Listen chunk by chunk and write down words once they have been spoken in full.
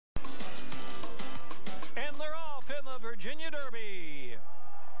Virginia Derby.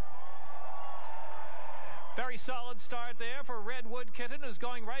 Very solid start there for Redwood Kitten, who's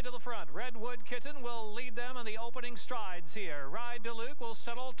going right to the front. Redwood Kitten will lead them in the opening strides here. Rydilluc will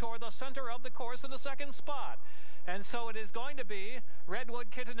settle toward the center of the course in the second spot. And so it is going to be Redwood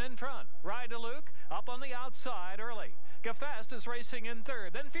Kitten in front. Rydilluc up on the outside early. Gefest is racing in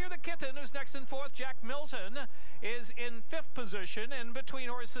third. Then Fear the Kitten, who's next in fourth. Jack Milton is in fifth position. In between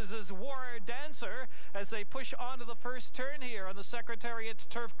horses is War Dancer as they push onto the first turn here on the Secretariat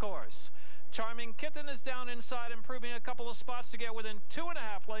turf course. Charming Kitten is down inside, improving a couple of spots to get within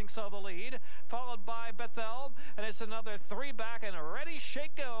 2.5 lengths of the lead, followed by Bethel, and it's another 3 back, and Ready,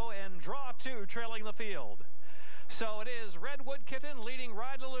 Shake, Go, and Draw 2 trailing the field. So it is Redwood Kitten leading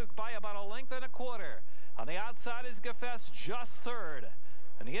Rydilluc by about 1.25 lengths. On the outside is Gefest, just third.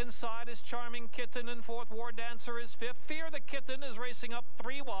 And the inside is Charming Kitten in fourth. War Dancer is fifth. Fear the Kitten is racing up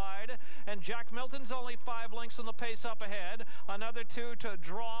 3 wide. And Jack Milton's only 5 lengths on the pace up ahead. Another 2 to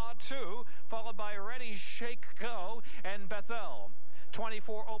Draw 2, followed by Ready, Shake, Go, and Bethel.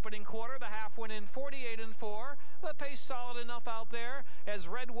 24 opening quarter. The half went in 48-4. The pace solid enough out there as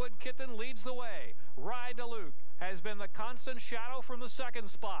Redwood Kitten leads the way. Rydilluc has been the constant shadow from the second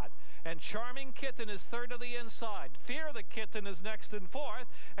spot. And Charming Kitten is third to the inside. Fear the Kitten is next in fourth.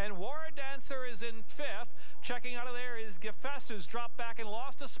 And War Dancer is in fifth. Checking out of there is Gefest, who's dropped back and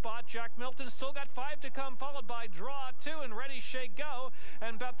lost a spot. Jack Milton still got 5 to come, followed by Draw 2 and Ready, Shake, Go.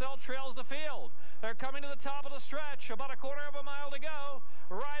 And Bethel trails the field. They're coming to the top of the stretch. About 1/4 mile to go.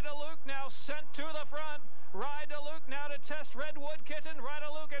 Rydilluc now sent to the front. Rydilluc now to test Redwood Kitten.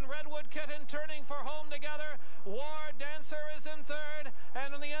 Rydilluc and Redwood Kitten turning for home together. War Dancer is in third.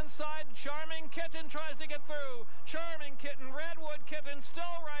 And on the inside, Charming Kitten tries to get through. Charming Kitten, Redwood Kitten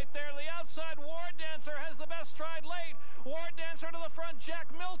still right there. The outside, War Dancer has the best stride late. War Dancer to the front.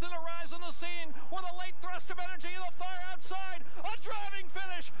 Jack Milton arrives on the scene with a late thrust of energy to the far outside. A driving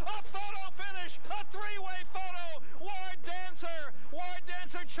finish, a photo finish, a 3-way photo. War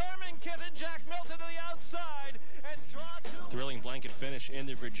Dancer, Charming Kitten, Jack Milton to the outside, and Draw 2. Thrilling blanket finish in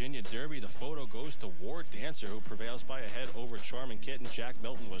the Virginia Derby. The photo goes to War Dancer, who prevails by a head over Charming Kitten. Jack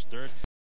Milton was third.